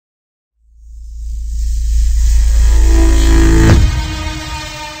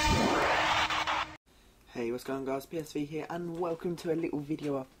what's going on, guys? PSV here, and welcome to a little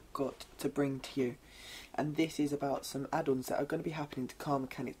video I've got to bring to you. And this is about some add-ons that are going to be happening to Car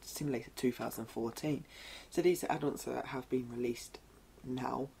Mechanic Simulator 2014. So these are add-ons that have been released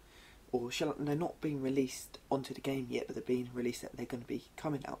now, or they're not being released onto the game yet, but they're being released, that they're going to be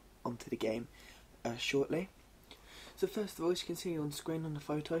coming out onto the game shortly. So first of all, as you can see on screen on the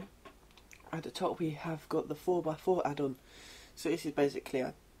photo, at the top we have got the 4x4 add-on. So this is basically,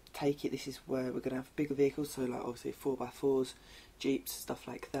 I take it, this is where we're going to have bigger vehicles, so like obviously 4x4s, Jeeps, stuff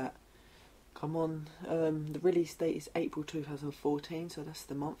like that. Come on, the release date is April 2014, so that's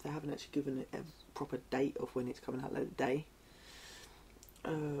the month. They haven't actually given it a proper date of when it's coming out, like the day.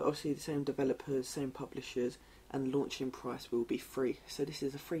 Obviously the same developers, same publishers, and launching price will be free. So this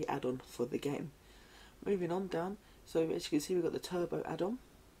is a free add-on for the game. Moving on down, so as you can see we've got the Turbo add-on.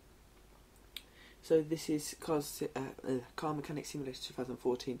 So this is Car Mechanic Simulator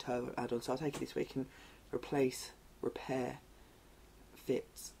 2014 Turbo add-on. So I'll take it this way, you can replace, repair, fit,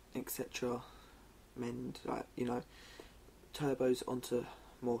 etc. Mend, like, you know, turbos onto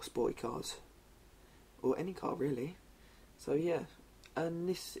more sporty cars, or any car really. So yeah, and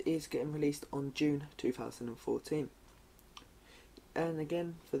this is getting released on June 2014. And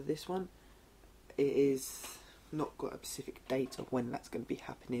again, for this one, it is not got a specific date of when that's going to be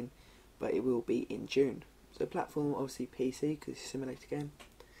happening, but it will be in June. So platform, obviously PC, because it's a simulator game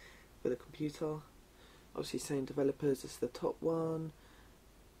with a computer. Obviously same developers as the top one.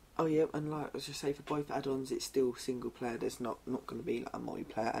 Oh yeah, and like I was just say, for both add-ons it's still single player. There's not going to be like a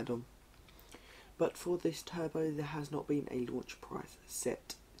multiplayer add-on. But for this Turbo there has not been a launch price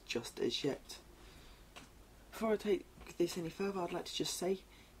set just as yet. Before I take this any further, I'd like to just say,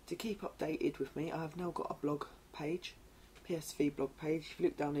 to keep updated with me, I have now got a blog page, PSV blog page. If you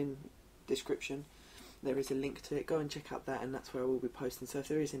look down in description, there is a link to it. Go and check out that, and that's where I will be posting. So if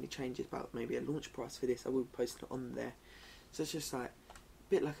there is any changes about maybe a launch price for this, I will post it on there. So it's just like a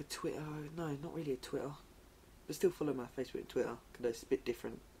bit like a Twitter. No, not really a Twitter, but still follow my Facebook and Twitter, because it's a bit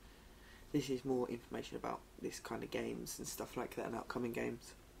different. This is more information about this kind of games and stuff like that, and upcoming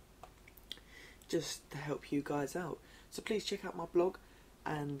games, just to help you guys out. So please check out my blog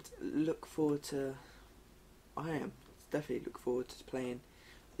and look forward to, definitely look forward to playing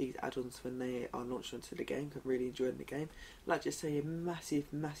these add-ons when they are launched onto the game. I'm really enjoying the game. I'd like to say a massive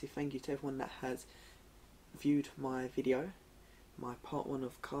thank you to everyone that has viewed my video, my part 1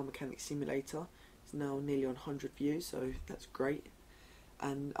 of Car Mechanic Simulator. It's now nearly on 100 views, so that's great.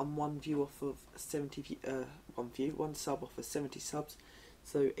 And I'm one view off of 70 one sub off of 70 subs.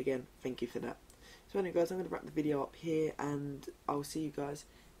 So again, thank you for that. So anyway guys, I'm going to wrap the video up here, and I'll see you guys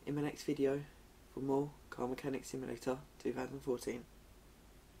in my next video for more Car Mechanic Simulator 2014.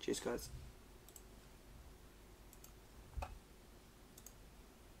 Cheers guys.